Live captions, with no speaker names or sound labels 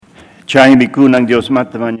Chai biku ng Diyos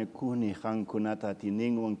matamanya kuni hang kunata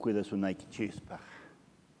tiningwang kuida sunay kichispa.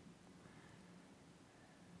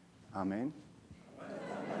 Amen.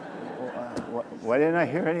 Why didn't I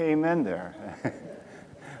hear any amen there?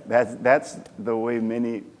 That's the way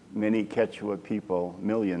many Quechua people,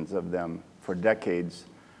 millions of them, for decades,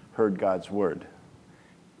 heard God's word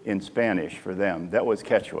in Spanish for them. That was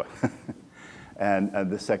Quechua. And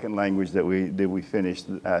the second language that we finished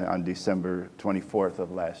on December 24th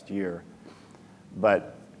of last year.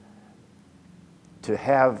 But to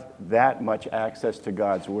have that much access to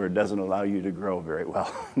God's word doesn't allow you to grow very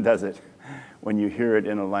well, does it? When you hear it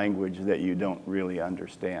in a language that you don't really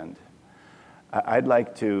understand. I'd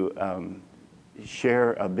like to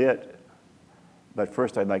share a bit, but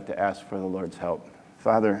first I'd like to ask for the Lord's help.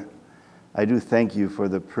 Father, I do thank you for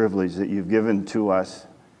the privilege that you've given to us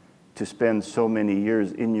to spend so many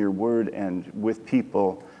years in your word and with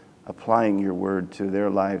people applying your word to their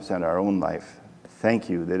lives and our own life. Thank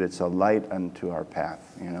you that it's a light unto our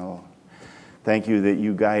path, you know. Thank you that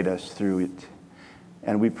you guide us through it.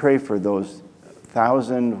 And we pray for those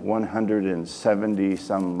 1,170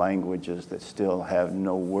 some languages that still have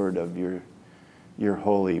no word of your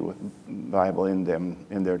holy Bible in them,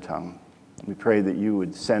 in their tongue. We pray that you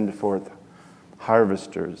would send forth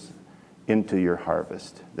harvesters into your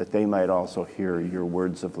harvest, that they might also hear your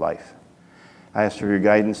words of life. I ask for your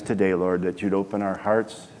guidance today, Lord, that you'd open our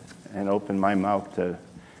hearts and open my mouth to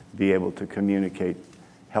be able to communicate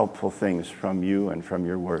helpful things from you and from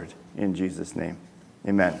your word. In Jesus' name,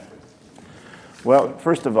 amen. Well,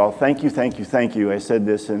 first of all, thank you. I said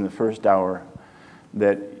this in the first hour,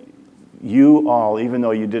 that you all, even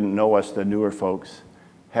though you didn't know us, the newer folks,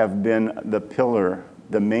 have been the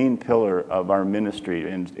main pillar of our ministry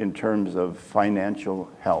in terms of financial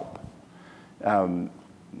help. I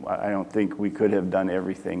don't think we could have done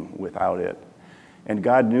everything without it. And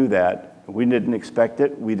God knew that. We didn't expect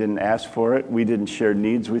it. We didn't ask for it. We didn't share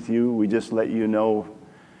needs with you. We just let you know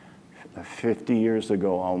 50 years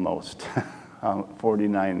ago almost,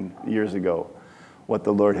 49 years ago, what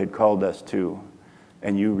the Lord had called us to,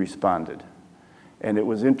 and you responded. And it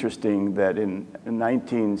was interesting that in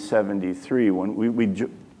 1973, when we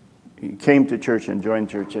came to church and joined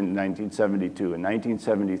church in 1972. In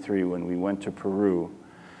 1973, when we went to Peru,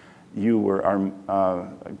 you were our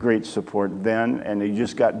great support then, and you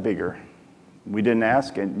just got bigger. We didn't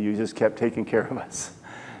ask, and you just kept taking care of us.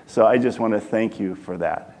 So I just want to thank you for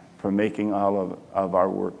that, for making all of our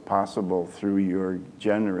work possible through your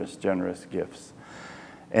generous gifts.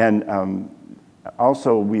 And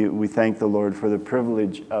also, we thank the Lord for the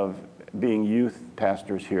privilege of being youth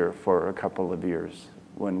pastors here for a couple of years.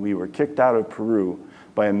 When we were kicked out of Peru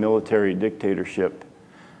by a military dictatorship,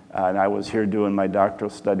 and I was here doing my doctoral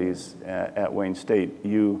studies at Wayne State,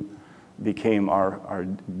 you became our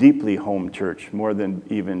deeply home church, more than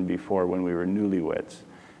even before when we were newlyweds.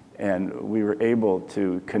 And we were able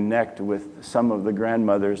to connect with some of the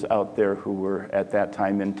grandmothers out there who were at that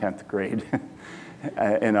time in 10th grade.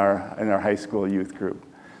 in our high school youth group.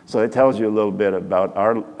 So it tells you a little bit about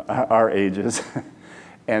our ages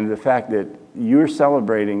and the fact that you're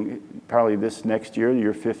celebrating probably this next year,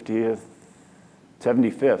 your 75th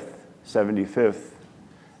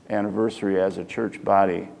anniversary as a church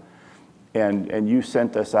body. And you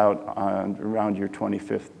sent us out around your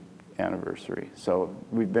 25th anniversary. So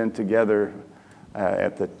we've been together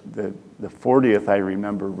at the 40th, I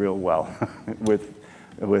remember real well, with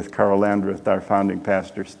Carl Landreth, our founding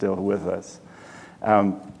pastor, still with us.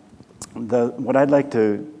 What I'd like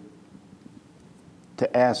to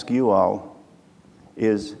ask you all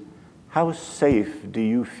is, how safe do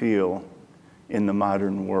you feel in the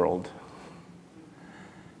modern world?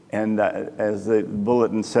 And as the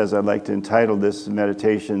bulletin says, I'd like to entitle this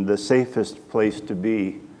meditation, "The Safest Place to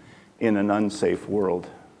Be in an Unsafe World."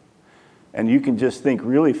 And you can just think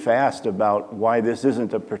really fast about why this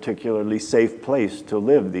isn't a particularly safe place to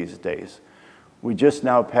live these days. We just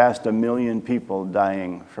now passed 1 million people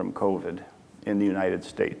dying from COVID in the United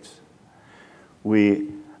States.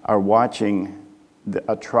 We are watching the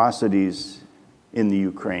atrocities in the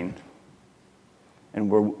Ukraine. And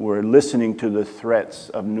we're listening to the threats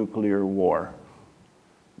of nuclear war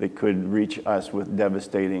that could reach us with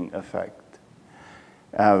devastating effect.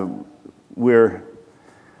 We're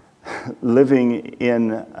living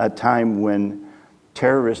in a time when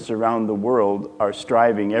terrorists around the world are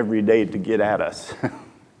striving every day to get at us.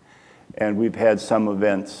 And we've had some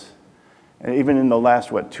events. And even in the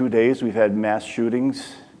last, 2 days, we've had mass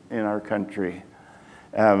shootings in our country.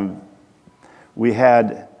 We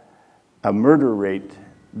had a murder rate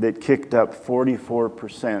that kicked up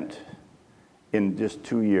 44% in just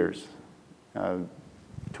 2 years.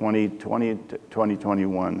 2020 to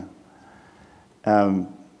 2021.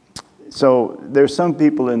 So there's some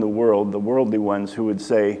people in the world, the worldly ones, who would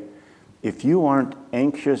say, if you aren't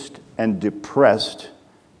anxious and depressed,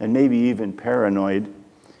 and maybe even paranoid,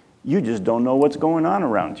 you just don't know what's going on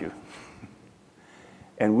around you.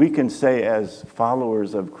 And we can say, as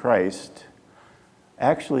followers of Christ,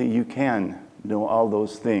 actually you can know all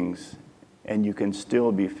those things, and you can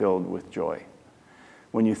still be filled with joy.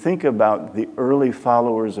 When you think about the early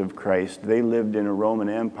followers of Christ, they lived in a Roman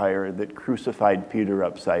Empire that crucified Peter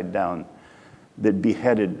upside down, that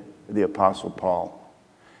beheaded the Apostle Paul.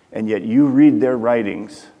 And yet you read their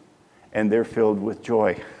writings, and they're filled with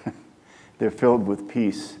joy. They're filled with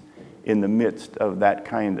peace in the midst of that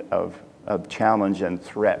kind of challenge and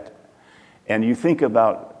threat. And you think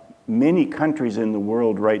about many countries in the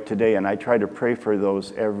world right today, and I try to pray for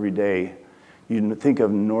those every day. You think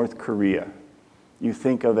of North Korea. You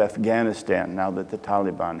think of Afghanistan, now that the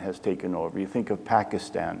Taliban has taken over. You think of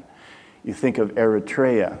Pakistan. You think of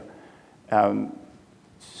Eritrea,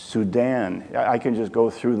 Sudan. I can just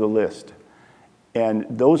go through the list. And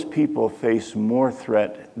those people face more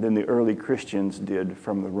threat than the early Christians did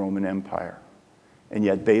from the Roman Empire. And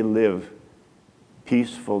yet they live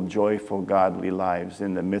peaceful, joyful, godly lives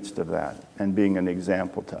in the midst of that, and being an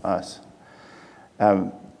example to us.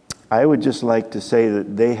 I would just like to say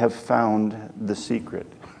that they have found the secret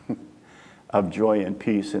of joy and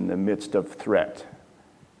peace in the midst of threat,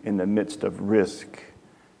 in the midst of risk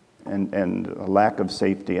and a lack of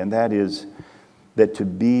safety. And that is that to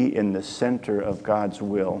be in the center of God's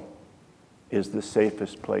will is the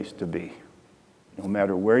safest place to be. No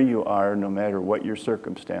matter where you are, no matter what your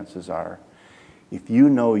circumstances are, if you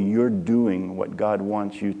know you're doing what God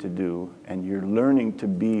wants you to do and you're learning to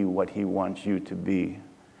be what He wants you to be,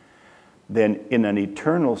 then in an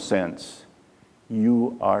eternal sense,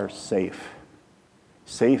 you are safe.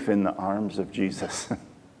 Safe in the arms of Jesus.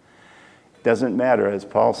 Doesn't matter, as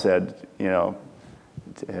Paul said, to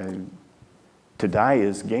die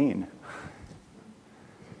is gain.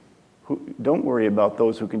 Don't worry about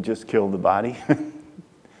those who can just kill the body.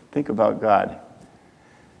 Think about God.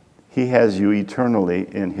 He has you eternally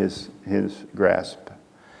in His grasp.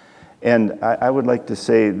 And I would like to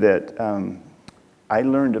say that I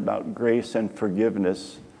learned about grace and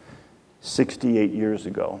forgiveness 68 years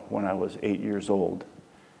ago when I was 8 years old.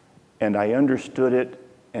 And I understood it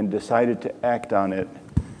and decided to act on it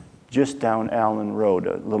just down Allen Road,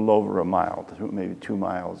 a little over a mile, maybe 2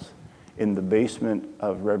 miles, in the basement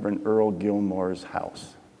of Reverend Earl Gilmore's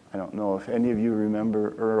house. I don't know if any of you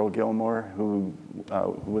remember Earl Gilmore, who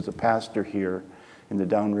was a pastor here in the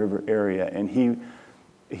Downriver area, and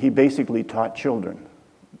he basically taught children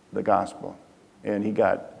the gospel, and he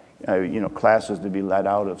got classes to be let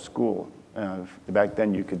out of school. Back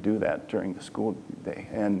then, you could do that during the school day,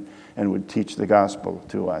 and would teach the gospel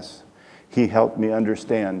to us. He helped me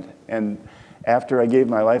understand, and after I gave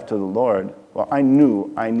my life to the Lord, well, I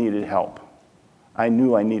knew I needed help. I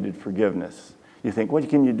knew I needed forgiveness. You think, what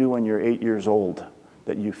can you do when you're 8 years old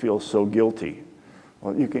that you feel so guilty?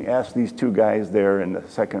 Well, you can ask these two guys there in the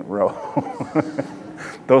second row.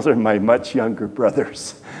 Those are my much younger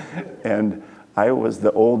brothers. And I was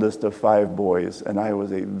the oldest of 5 boys, and I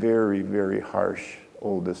was a very, very harsh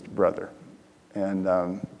oldest brother. And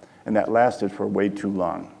that lasted for way too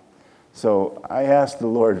long. So I asked the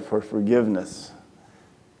Lord for forgiveness,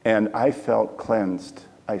 and I felt cleansed.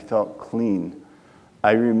 I felt clean.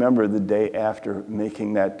 I remember the day after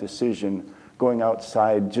making that decision, going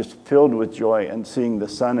outside just filled with joy and seeing the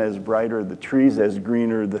sun as brighter, the trees as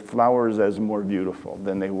greener, the flowers as more beautiful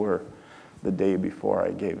than they were the day before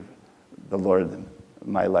I gave the Lord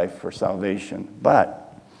my life for salvation.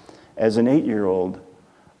 But as an 8-year-old,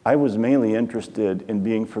 I was mainly interested in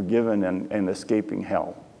being forgiven and escaping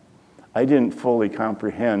hell. I didn't fully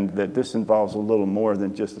comprehend that this involves a little more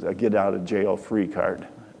than just a get-out-of-jail-free card.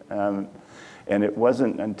 And it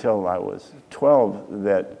wasn't until I was 12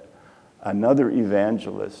 that another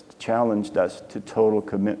evangelist challenged us to total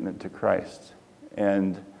commitment to Christ,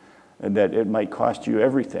 and that it might cost you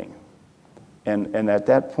everything. And at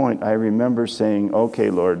that point, I remember saying, okay,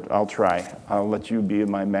 Lord, I'll try. I'll let you be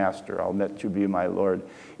my master. I'll let you be my Lord,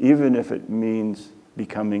 even if it means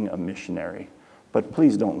becoming a missionary. But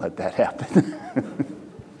please don't let that happen.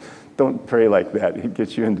 Don't pray like that. It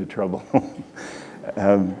gets you into trouble.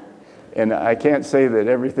 And I can't say that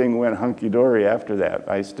everything went hunky-dory after that.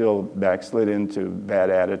 I still backslid into bad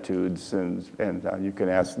attitudes, and you can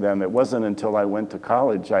ask them. It wasn't until I went to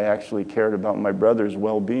college I actually cared about my brother's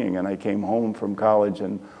well-being, and I came home from college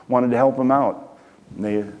and wanted to help them out.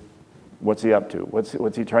 And What's he up to?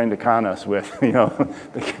 What's he trying to con us with? You know,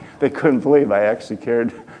 they couldn't believe I actually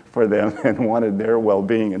cared for them and wanted their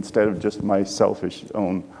well-being instead of just my selfish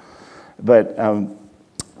own. But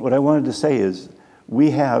what I wanted to say is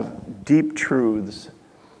we have deep truths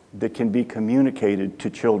that can be communicated to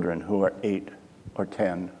children who are 8 or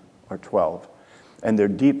 10 or 12. And they're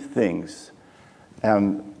deep things.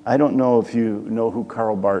 I don't know if you know who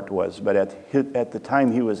Karl Barth was, but at the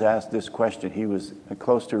time he was asked this question, he was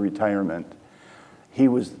close to retirement. He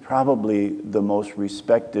was probably the most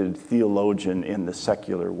respected theologian in the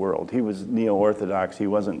secular world. He was neo-Orthodox. He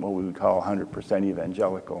wasn't what we would call 100%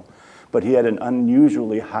 evangelical. But he had an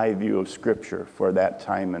unusually high view of Scripture for that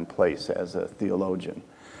time and place as a theologian.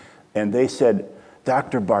 And they said,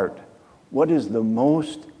 Dr. Barth, what is the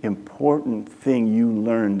most important thing you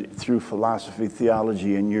learned through philosophy,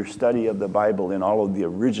 theology, and your study of the Bible in all of the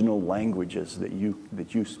original languages that you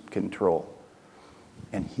control?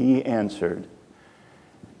 And he answered,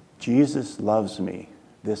 Jesus loves me,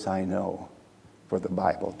 this I know, for the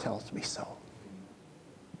Bible tells me so.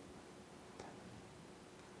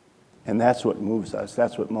 And that's what moves us,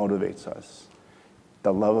 that's what motivates us.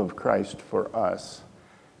 The love of Christ for us,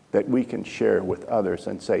 that we can share with others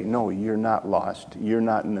and say, no, you're not lost. You're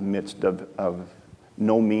not in the midst of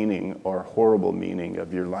no meaning or horrible meaning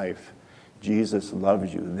of your life. Jesus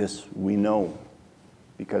loves you. This we know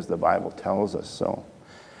because the Bible tells us so.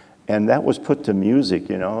 And that was put to music,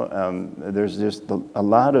 you know. There's just a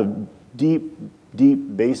lot of deep,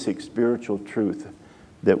 basic spiritual truth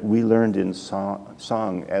that we learned in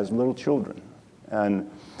song as little children.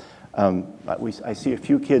 And I see a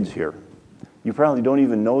few kids here. You probably don't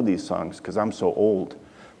even know these songs because I'm so old.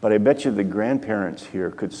 But I bet you the grandparents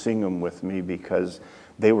here could sing them with me because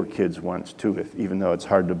they were kids once too, even though it's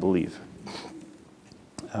hard to believe.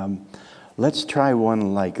 Let's try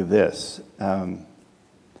one like this.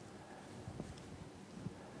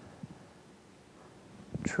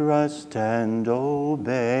 Trust and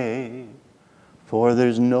obey, for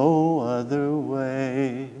there's no other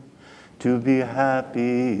way to be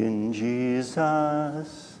happy in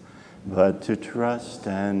Jesus but to trust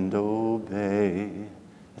and obey.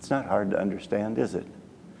 It's not hard to understand, is it?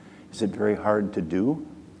 Is it very hard to do?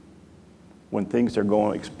 When things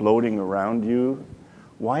are exploding around you,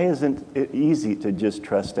 why isn't it easy to just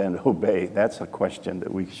trust and obey? That's a question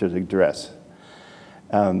that we should address.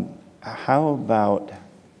 How about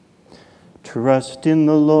trust in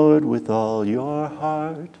the Lord with all your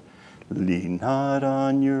heart, lean not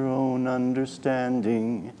on your own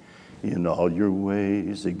understanding. In all your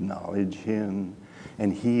ways acknowledge him,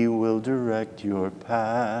 and he will direct your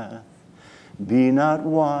path. Be not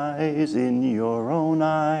wise in your own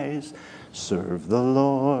eyes. Serve the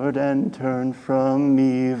Lord and turn from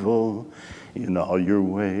evil. In all your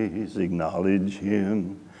ways acknowledge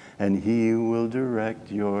him, and he will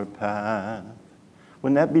direct your path.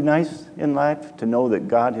 Wouldn't that be nice in life, to know that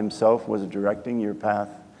God himself was directing your path?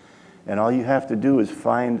 And all you have to do is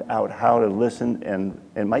find out how to listen, and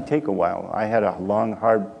it might take a while. I had a long,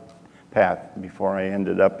 hard path before I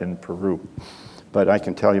ended up in Peru, but I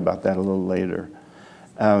can tell you about that a little later.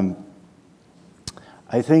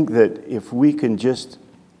 I think that if we can just,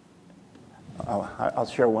 I'll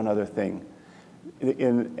share one other thing.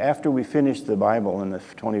 After we finished the Bible on the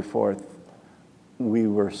 24th, we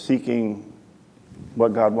were seeking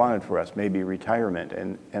what God wanted for us, maybe retirement,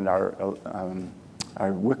 and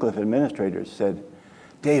our Wycliffe administrators said,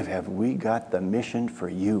 Dave, have we got the mission for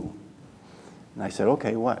you? And I said,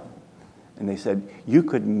 okay, what? And they said, you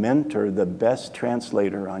could mentor the best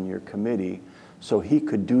translator on your committee so he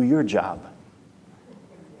could do your job.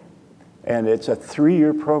 And it's a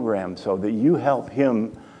 3-year program so that you help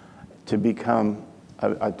him to become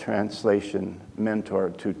a translation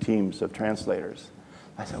mentor to teams of translators.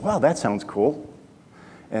 I said, well, that sounds cool.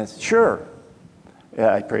 And it's sure.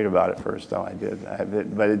 Yeah, I prayed about it first, though I did.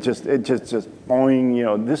 But it just boing, you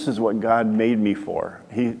know, this is what God made me for.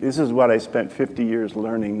 This is what I spent 50 years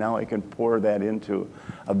learning. Now I can pour that into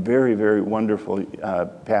a very, very wonderful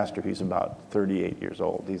pastor. He's about 38 years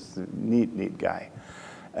old. He's a neat guy.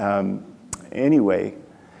 Anyway,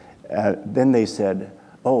 then they said,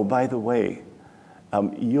 oh, by the way,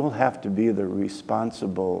 you'll have to be the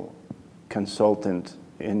responsible consultant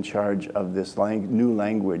in charge of this new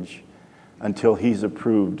language until he's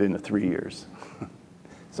approved in 3 years.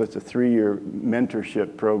 So it's a 3-year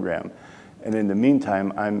mentorship program. And in the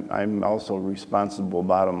meantime, I'm also responsible,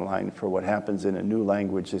 bottom line, for what happens in a new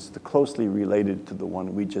language. It's closely related to the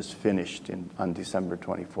one we just finished on December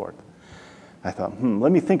 24th. I thought,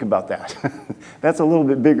 let me think about that. That's a little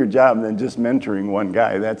bit bigger job than just mentoring one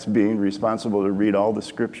guy. That's being responsible to read all the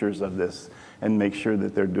scriptures of this and make sure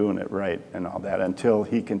that they're doing it right and all that until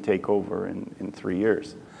he can take over in 3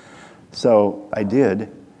 years. So I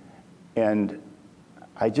did, and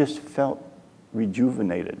I just felt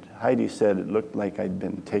rejuvenated. Heidi said it looked like I'd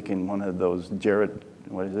been taking one of those Geritol,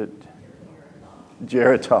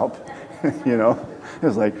 you know? It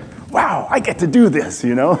was like, wow, I get to do this,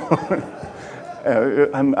 you know?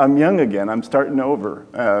 I'm young again. I'm starting over.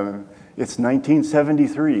 It's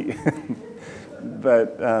 1973.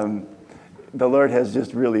 But the Lord has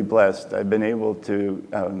just really blessed. I've been able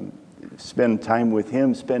to spend time with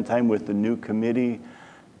him, spend time with the new committee,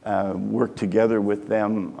 work together with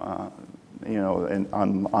them, and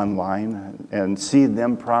online, and see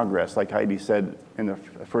them progress. Like Heidi said in the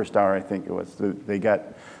first hour, I think it was, they got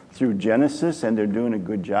through Genesis, and they're doing a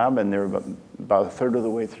good job, and they're about a third of the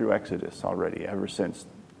way through Exodus already, ever since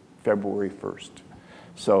February 1st.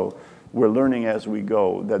 So we're learning as we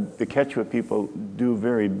go. The Quechua people do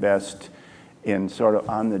very best in sort of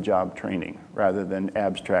on-the-job training rather than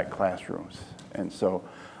abstract classrooms. And so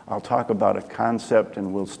I'll talk about a concept,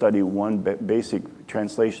 and we'll study one basic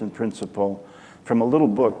translation principle from a little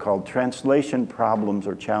book called Translation Problems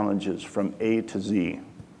or Challenges from A to Z.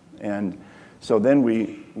 And so then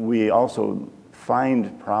we also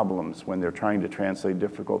find problems when they're trying to translate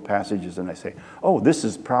difficult passages, and I say, oh, this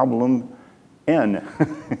is problem N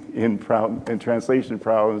in translation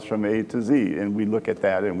problems from A to Z, and we look at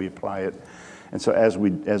that and we apply it. And so as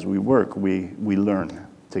we work, we learn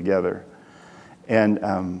together. And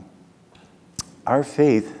our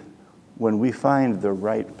faith, when we find the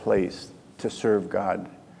right place to serve God,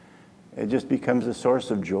 it just becomes a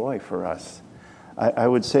source of joy for us. I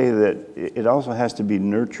would say that it also has to be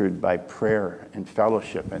nurtured by prayer and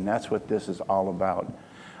fellowship, and that's what this is all about.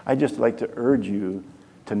 I'd just like to urge you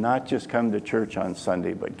to not just come to church on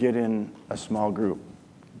Sunday, but get in a small group,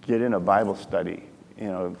 get in a Bible study,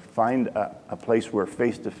 find a place where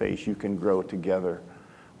face-to-face you can grow together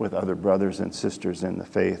with other brothers and sisters in the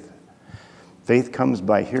faith. Faith comes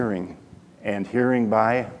by hearing, and hearing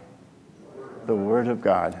by the Word of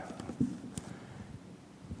God.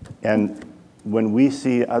 And when we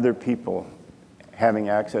see other people having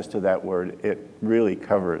access to that Word, it really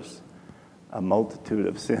covers a multitude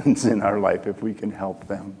of sins in our life if we can help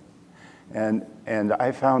them. And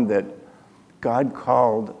I found that God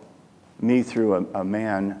called me through a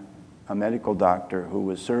man, a medical doctor who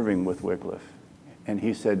was serving with Wycliffe. And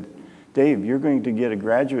he said, Dave, you're going to get a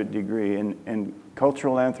graduate degree in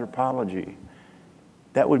cultural anthropology.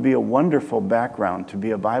 That would be a wonderful background to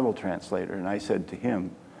be a Bible translator. And I said to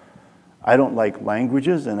him, I don't like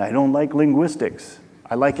languages and I don't like linguistics.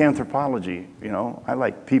 I like anthropology, I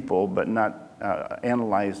like people, but not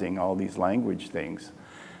analyzing all these language things.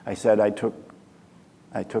 I said I took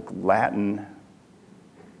Latin,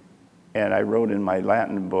 and I wrote in my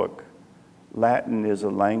Latin book, Latin is a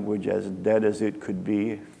language as dead as it could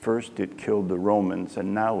be. First it killed the Romans,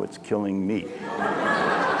 and now it's killing me.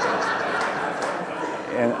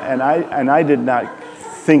 and I did not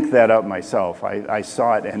think that up myself. I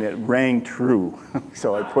saw it, and it rang true.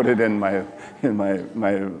 So I put it in my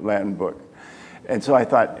Latin book. And so I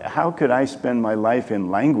thought, how could I spend my life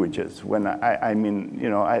in languages when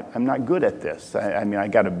I'm not good at this. I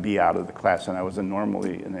got a B out of the class, and I was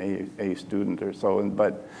normally an A student or so,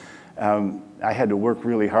 but I had to work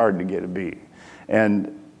really hard to get a B.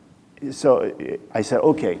 And so I said,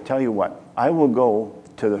 okay, tell you what, I will go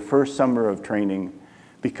to the first summer of training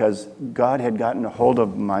because God had gotten a hold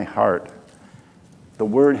of my heart. The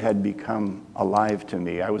Word had become alive to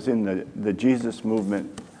me. I was in the Jesus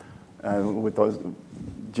movement with those,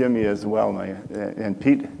 Jimmy as well, and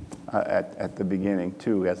Pete at the beginning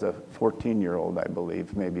too, as a 14-year-old, I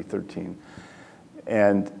believe, maybe 13.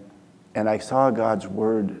 And I saw God's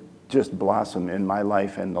Word just blossom in my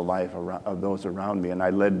life and the life of those around me. And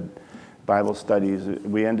I led Bible studies.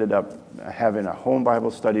 We ended up having a home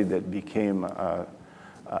Bible study that became a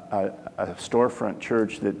storefront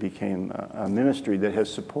church that became a ministry that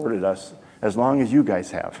has supported us as long as you guys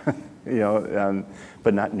have,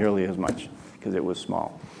 but not nearly as much because it was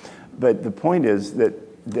small. But the point is that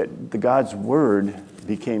the God's Word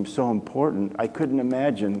became so important, I couldn't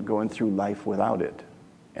imagine going through life without it.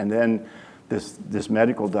 And then this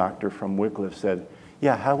medical doctor from Wycliffe said,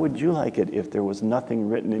 yeah, how would you like it if there was nothing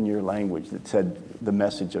written in your language that said the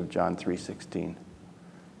message of John 3:16?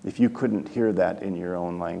 If you couldn't hear that in your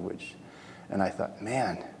own language. And I thought,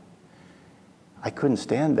 man, I couldn't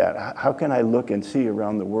stand that. How can I look and see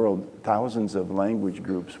around the world thousands of language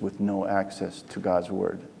groups with no access to God's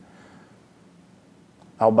Word?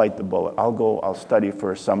 I'll bite the bullet. I'll study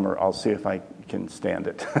for a summer. I'll see if I can stand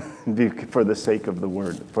it for the sake of the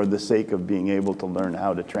Word, for the sake of being able to learn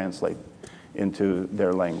how to translate into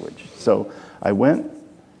their language. So I went,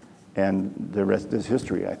 and the rest is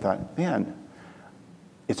history. I thought, man,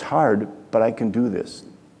 it's hard, but I can do this.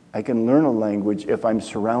 I can learn a language if I'm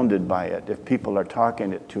surrounded by it, if people are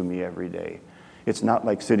talking it to me every day. It's not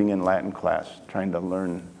like sitting in Latin class trying to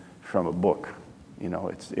learn from a book. You know,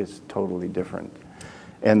 it's totally different.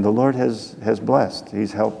 And the Lord has blessed.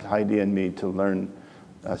 He's helped Heidi and me to learn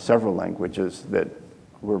several languages that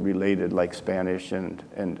were related, like Spanish and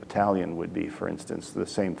Italian would be, for instance, the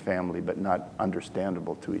same family, but not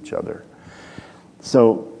understandable to each other.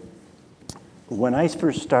 So when I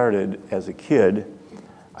first started as a kid,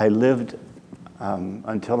 I lived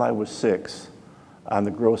until I was 6 on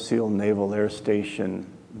the Grosse Ile Naval Air Station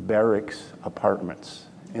barracks apartments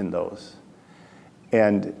in those.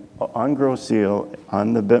 And on Grosse Ile,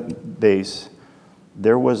 on the base,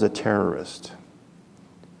 there was a terrorist.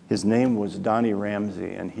 His name was Donnie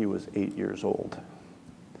Ramsey, and he was 8 years old.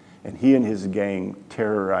 And he and his gang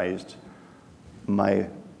terrorized my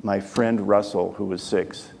friend Russell, who was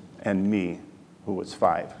 6, and me, who was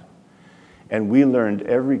 5. And we learned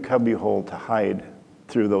every cubbyhole to hide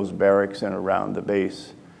through those barracks and around the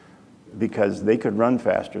base because they could run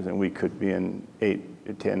faster than we could, being 8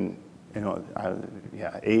 and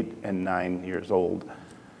 9 years old.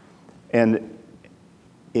 And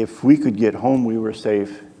if we could get home, we were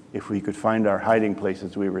safe. If we could find our hiding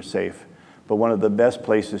places, we were safe. But one of the best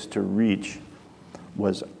places to reach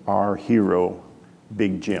was our hero,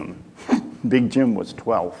 Big Jim. Big Jim was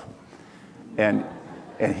 12, and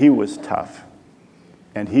he was tough.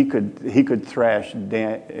 And he could thrash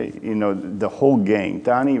the whole gang.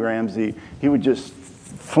 Donnie Ramsey, he would just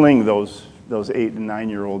fling those 8 and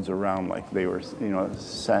 9-year-olds around like they were,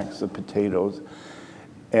 sacks of potatoes.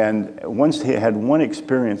 And once he had one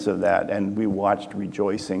experience of that, and we watched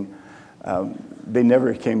rejoicing, they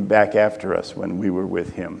never came back after us when we were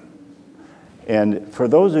with him. And for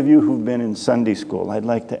those of you who've been in Sunday school, I'd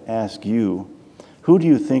like to ask you, who do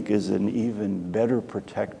you think is an even better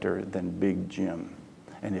protector than Big Jim?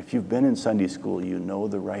 And if you've been in Sunday school, you know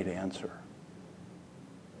the right answer.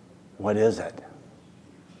 What is it?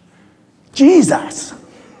 Jesus!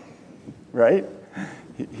 Right?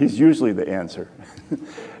 He's usually the answer.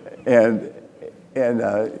 And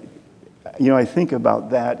I think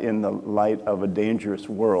about that in the light of a dangerous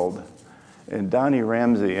world. And Donnie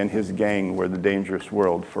Ramsey and his gang were the dangerous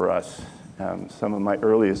world for us. Some of my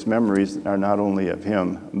earliest memories are not only of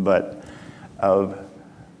him, but of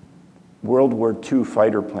World War II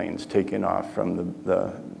fighter planes taking off from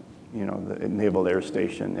the Naval Air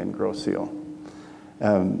Station in Grosse Ile.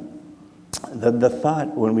 The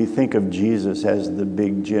thought when we think of Jesus as the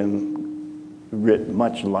Big Jim writ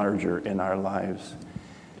much larger in our lives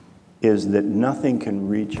is that nothing can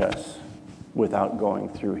reach us without going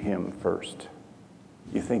through him first.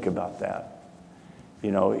 You think about that.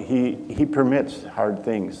 He permits hard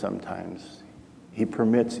things sometimes. He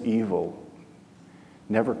permits evil,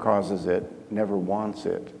 never causes it, never wants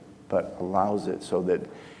it, but allows it so that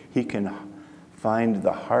he can find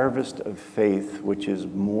the harvest of faith, which is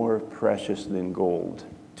more precious than gold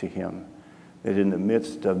to him, that in the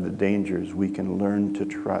midst of the dangers we can learn to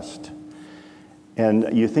trust.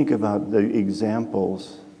 And you think about the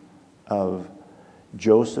examples of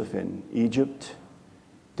Joseph in Egypt,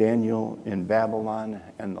 Daniel in Babylon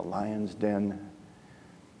and the lion's den.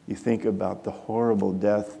 You think about the horrible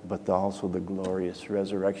death, but also the glorious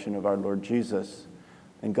resurrection of our Lord Jesus.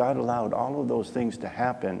 And God allowed all of those things to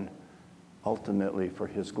happen ultimately for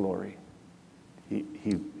his glory.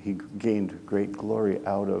 He gained great glory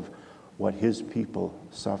out of what his people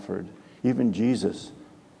suffered. Even Jesus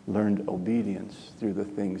learned obedience through the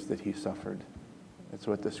things that he suffered. That's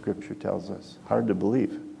what the scripture tells us. Hard to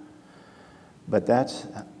believe. But that's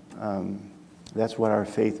what our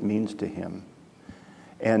faith means to him.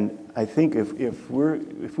 And I think if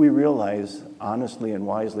we realize honestly and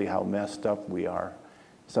wisely how messed up we are,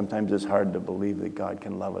 sometimes it's hard to believe that God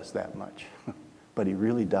can love us that much. But he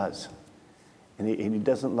really does. And he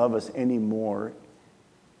doesn't love us any more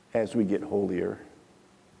as we get holier.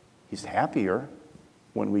 He's happier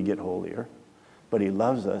when we get holier, but he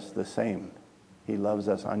loves us the same. He loves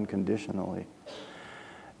us unconditionally.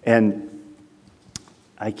 And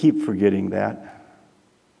I keep forgetting that.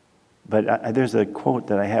 But there's a quote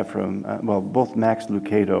that I have from, both Max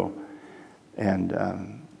Lucado and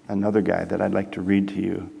another guy that I'd like to read to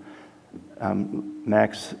you.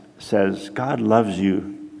 Max says, God loves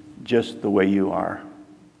you just the way you are,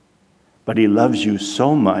 but he loves you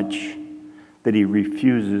so much that he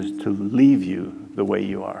refuses to leave you the way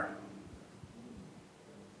you are.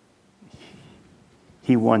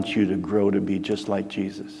 He wants you to grow to be just like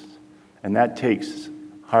Jesus. And that takes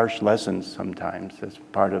harsh lessons sometimes as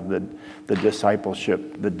part of the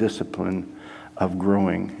discipleship, the discipline of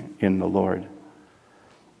growing in the Lord.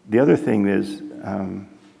 The other thing is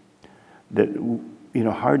that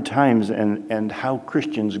hard times and how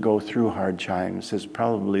Christians go through hard times is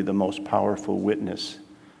probably the most powerful witness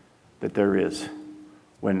that there is.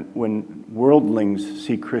 When worldlings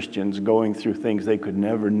see Christians going through things they could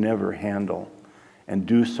never handle and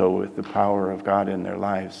do so with the power of God in their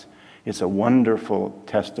lives, it's a wonderful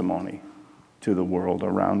testimony to the world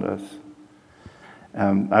around us.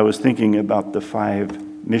 I was thinking about the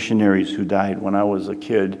 5 missionaries who died when I was a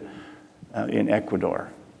kid in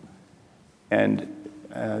Ecuador. And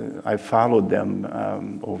I followed them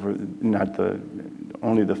over, not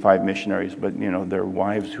only the 5 missionaries, but their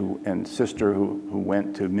wives and sister who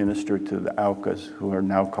went to minister to the Aucas, who are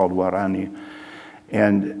now called Guarani,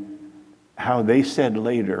 and how they said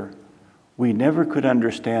later, we never could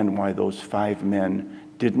understand why those 5 men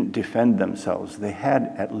didn't defend themselves. They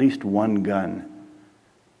had at least one gun,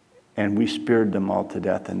 and we speared them all to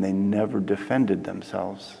death, and they never defended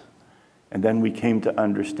themselves. And then we came to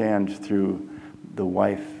understand through the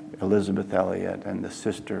wife, Elizabeth Elliot, and the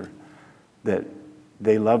sister, that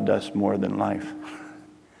they loved us more than life.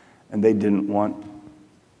 And they didn't want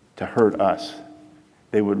to hurt us.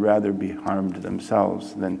 They would rather be harmed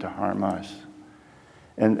themselves than to harm us.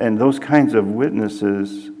 And those kinds of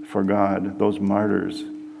witnesses for God, those martyrs,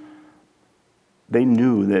 they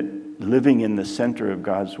knew that living in the center of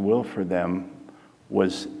God's will for them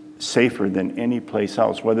was safer than any place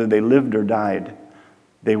else. Whether they lived or died,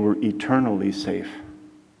 they were eternally safe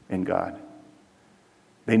in God.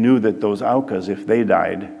 They knew that those Aucas, if they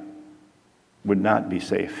died, would not be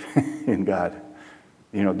safe in God.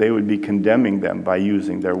 They would be condemning them by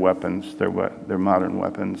using their weapons, their modern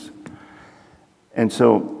weapons. And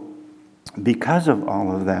so, because of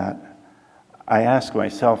all of that, I ask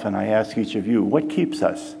myself and I ask each of you, what keeps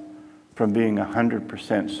us from being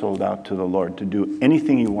 100% sold out to the Lord to do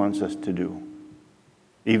anything He wants us to do,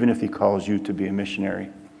 even if He calls you to be a missionary?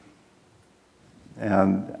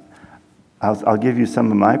 And I'll give you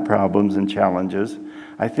some of my problems and challenges.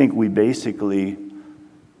 I think we basically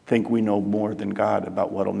think we know more than God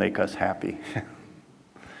about what will make us happy.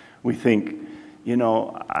 We think,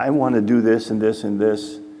 I want to do this and this and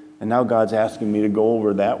this, and now God's asking me to go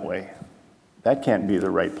over that way. That can't be the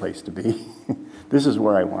right place to be. This is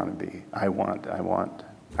where I want to be.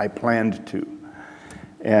 I planned to.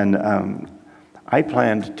 And I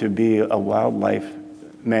planned to be a wildlife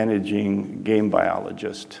managing game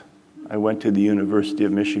biologist. I went to the University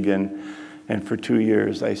of Michigan, and for 2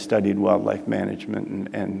 years I studied wildlife management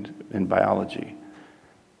and biology.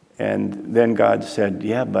 And then God said,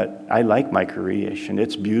 yeah, but I like my creation.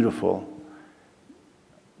 It's beautiful.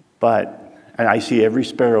 And I see every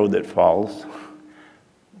sparrow that falls,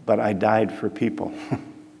 but I died for people.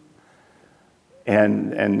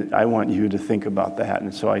 And I want you to think about that.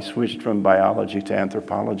 And so I switched from biology to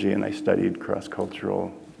anthropology, and I studied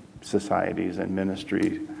cross-cultural societies and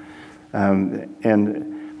ministry,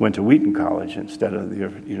 and went to Wheaton College instead of the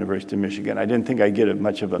University of Michigan. I didn't think I'd get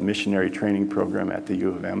much of a missionary training program at the U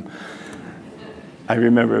of M. I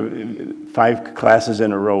remember 5 classes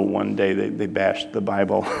in a row one day, they bashed the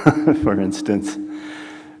Bible, for instance.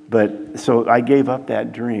 But so I gave up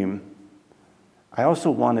that dream. I also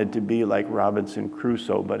wanted to be like Robinson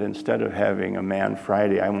Crusoe, but instead of having a man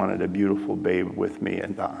Friday, I wanted a beautiful babe with me,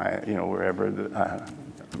 and wherever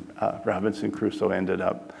Robinson Crusoe ended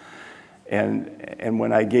up. And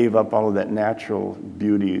when I gave up all of that natural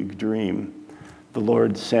beauty dream, the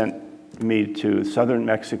Lord sent me to southern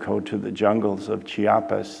Mexico, to the jungles of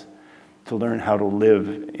Chiapas, to learn how to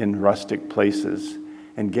live in rustic places.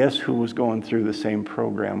 And guess who was going through the same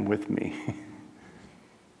program with me?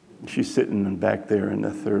 She's sitting back there in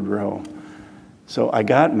the 3rd row. So I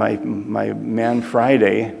got my man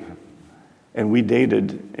Friday, and we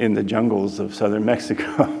dated in the jungles of southern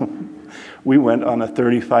Mexico. We went on a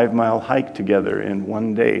 35-mile hike together in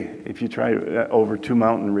one day, if you try over 2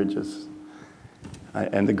 mountain ridges.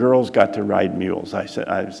 And the girls got to ride mules. I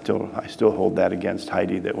still hold that against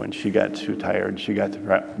Heidi, that when she got too tired, she got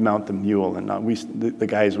to mount the mule, and the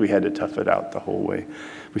guys, we had to tough it out the whole way.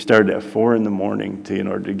 We started at 4 in the morning in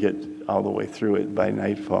order to get all the way through it by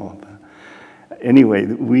nightfall. Anyway,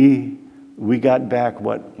 we got back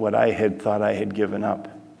what I had thought I had given up.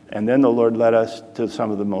 And then the Lord led us to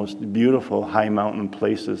some of the most beautiful high mountain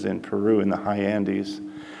places in Peru, in the high Andes.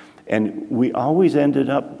 And we always ended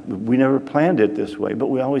up, we never planned it this way, but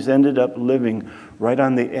we always ended up living right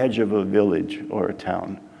on the edge of a village or a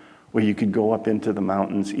town where you could go up into the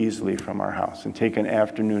mountains easily from our house and take an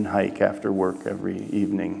afternoon hike after work every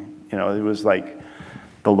evening. It was like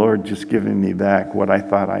the Lord just giving me back what I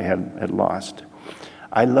thought I had lost.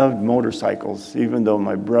 I loved motorcycles, even though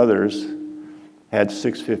my brothers had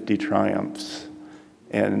 650 Triumphs.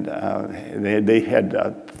 And they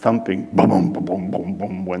had thumping, boom, boom, boom, boom,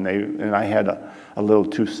 boom, boom, and I had a little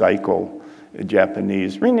two-cycle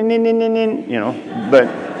Japanese, you know,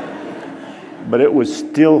 but it was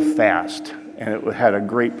still fast, and it had a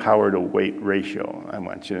great power-to-weight ratio, I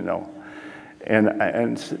want you to know.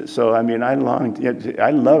 And so, I mean, I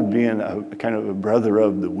loved being a kind of a brother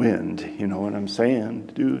of the wind, you know what I'm saying,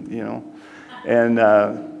 dude, you know. And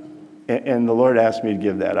the Lord asked me to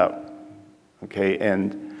give that up. Okay,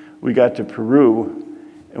 and we got to Peru,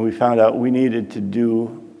 and we found out we needed to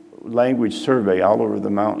do language survey all over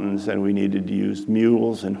the mountains, and we needed to use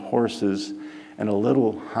mules and horses and a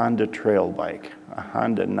little Honda trail bike, a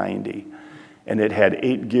Honda 90. And it had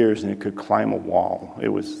 8 gears, and it could climb a wall. It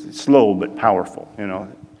was slow but powerful, you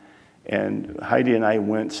know. And Heidi and I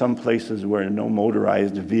went some places where no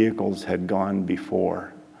motorized vehicles had gone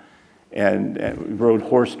before. And we rode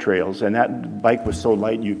horse trails, and that bike was so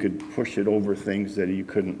light you could push it over things that you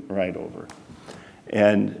couldn't ride over.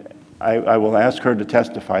 And I will ask her to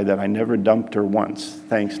testify that I never dumped her once,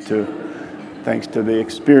 thanks to the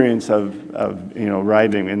experience of you know,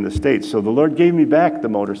 riding in the States. So the Lord gave me back the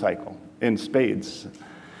motorcycle in spades.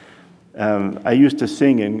 I used to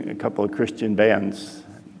sing in a couple of Christian bands,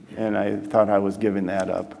 and I thought I was giving that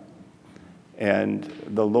up. And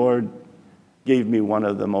the Lord gave me one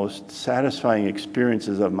of the most satisfying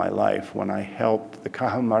experiences of my life when I helped the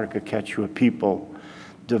Cajamarca Quechua people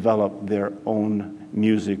develop their own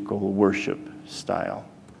musical worship style.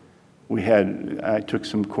 I took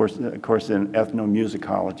some course in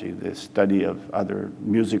ethnomusicology, the study of other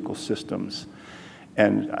musical systems.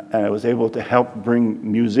 And I was able to help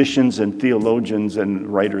bring musicians and theologians and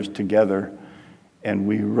writers together. And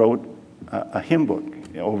we wrote a hymn book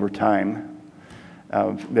over time.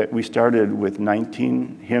 That we started with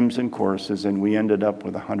 19 hymns and choruses, and we ended up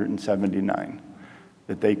with 179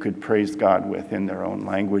 that they could praise God with in their own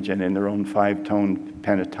language and in their own 5-tone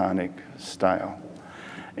pentatonic style.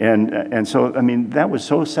 And so, I mean, that was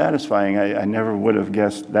so satisfying. I never would have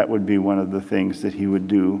guessed that would be one of the things that he would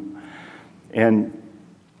do. And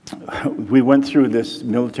we went through this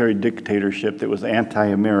military dictatorship that was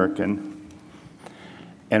anti-American.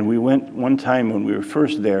 And we went one time when we were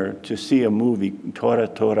first there to see a movie, Tora,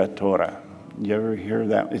 Tora, Tora. You ever hear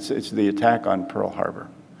that? It's the attack on Pearl Harbor.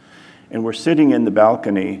 And we're sitting in the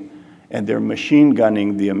balcony, and they're machine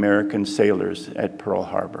gunning the American sailors at Pearl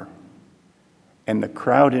Harbor. And the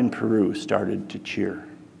crowd in Peru started to cheer.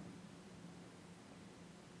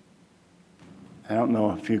 I don't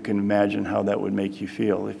know if you can imagine how that would make you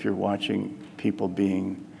feel if you're watching people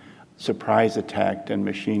being surprise attacked and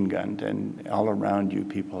machine gunned, and all around you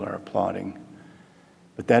people are applauding.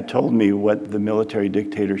 But that told me what the military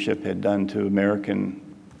dictatorship had done to American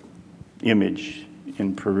image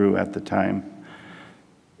in Peru at the time.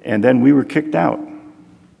 And then we were kicked out,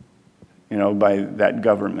 you know, by that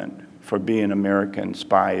government for being American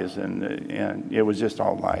spies, and it was just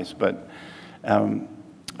all lies. But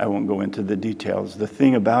I won't go into the details. The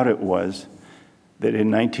thing about it was that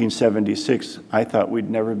in 1976, I thought we'd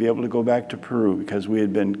never be able to go back to Peru because we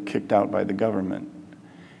had been kicked out by the government.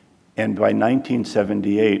 And by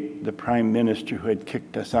 1978, the prime minister who had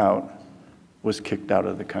kicked us out was kicked out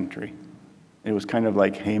of the country. It was kind of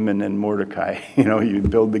like Haman and Mordecai. You know, you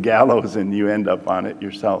build the gallows and you end up on it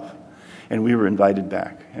yourself. And we were invited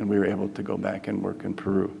back, and we were able to go back and work in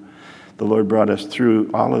Peru. The Lord brought us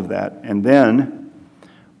through all of that. And then,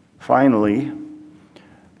 finally,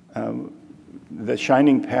 the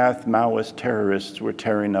Shining Path Maoist terrorists were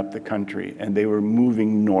tearing up the country, and they were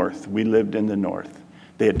moving north. We lived in the north.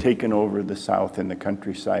 They had taken over the south and the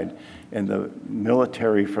countryside, and the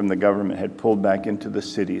military from the government had pulled back into the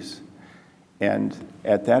cities. And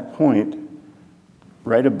at that point,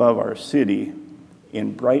 right above our city,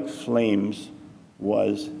 in bright flames,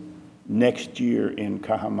 was "Next Year in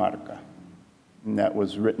Cajamarca." And that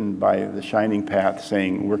was written by the Shining Path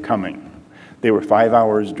saying, "We're coming." They were 5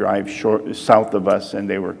 hours drive south of us, and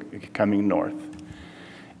they were coming north.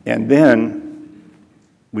 And then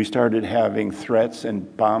we started having threats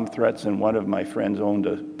and bomb threats, and one of my friends owned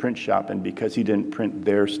a print shop, and because he didn't print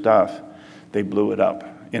their stuff, they blew it up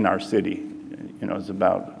in our city. You know, it's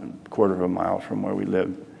about a quarter of a mile from where we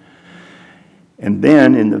lived. And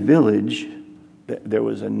then in the village, there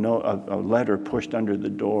was a letter pushed under the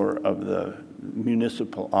door of the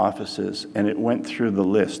municipal offices, and it went through the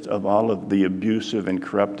list of all of the abusive and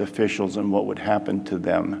corrupt officials and what would happen to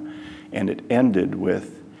them. And it ended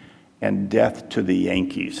with, "And death to the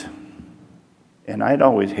Yankees." And I'd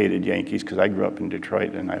always hated Yankees because I grew up in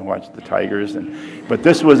Detroit and I watched the Tigers. But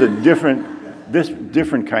this was a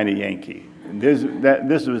different kind of Yankee. This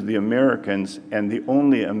was the Americans, and the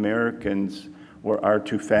only Americans were our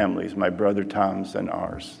two families, my brother Tom's and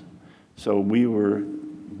ours. So we were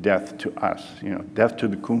death to us, death to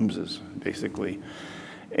the Coombses, basically.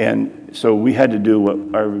 And so we had to do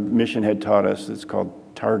what our mission had taught us. It's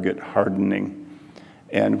called target hardening.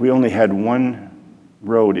 And we only had one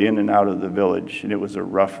road in and out of the village, and it was a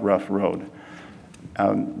rough road.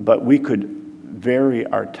 But we could vary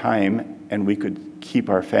our time, and we could keep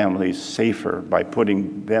our families safer by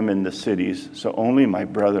putting them in the cities. So only my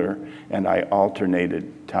brother and I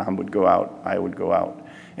alternated. Tom would go out, I would go out.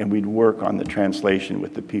 And we'd work on the translation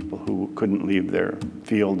with the people who couldn't leave their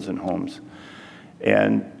fields and homes.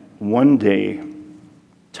 And one day,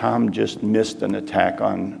 Tom just missed an attack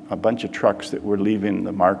on a bunch of trucks that were leaving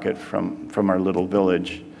the market from our little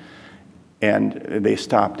village. And they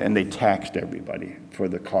stopped and they taxed everybody for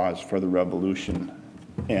the cause, for the revolution.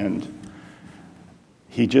 And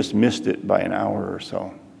he just missed it by an hour or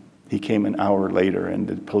so. He came an hour later, and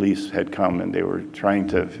the police had come, and they were trying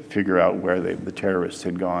to figure out where the terrorists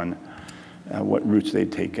had gone, what routes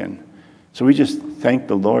they'd taken. So we just thank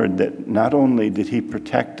the Lord that not only did he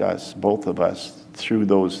protect us, both of us, through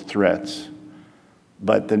those threats,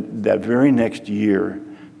 but that very next year,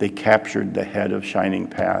 they captured the head of Shining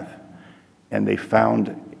Path, and they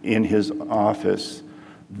found in his office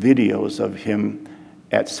videos of him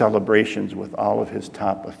at celebrations with all of his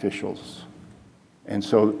top officials. And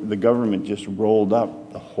so the government just rolled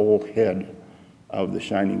up the whole head of the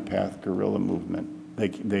Shining Path guerrilla movement.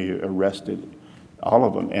 They arrested all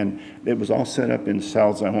of them. And it was all set up in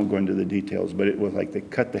cells. I won't go into the details, but it was like they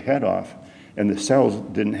cut the head off, and the cells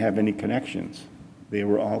didn't have any connections. They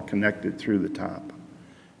were all connected through the top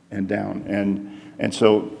and down. And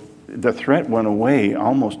so the threat went away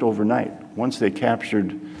almost overnight. Once they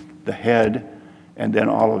captured the head and then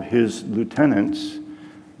all of his lieutenants,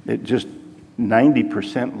 it just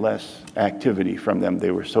 90% less activity from them.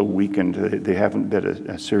 They were so weakened, they haven't been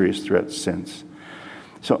a serious threat since.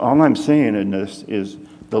 So all I'm saying in this is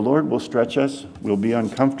the Lord will stretch us. We'll be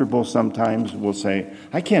uncomfortable sometimes. We'll say,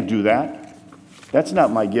 I can't do that. That's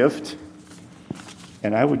not my gift.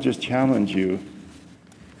 And I would just challenge you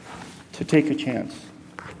to take a chance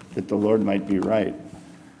that the Lord might be right.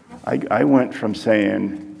 I went from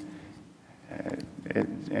saying,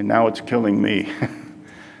 and now it's killing me,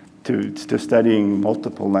 to studying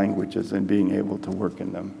multiple languages and being able to work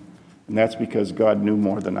in them. And that's because God knew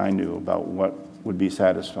more than I knew about what would be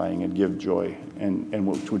satisfying and give joy, and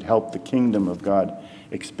which would help the kingdom of God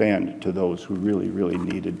expand to those who really, really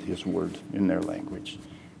needed his word in their language.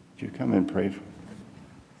 Would you come and pray?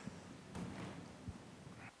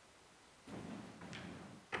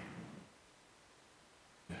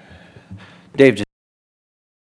 Dave,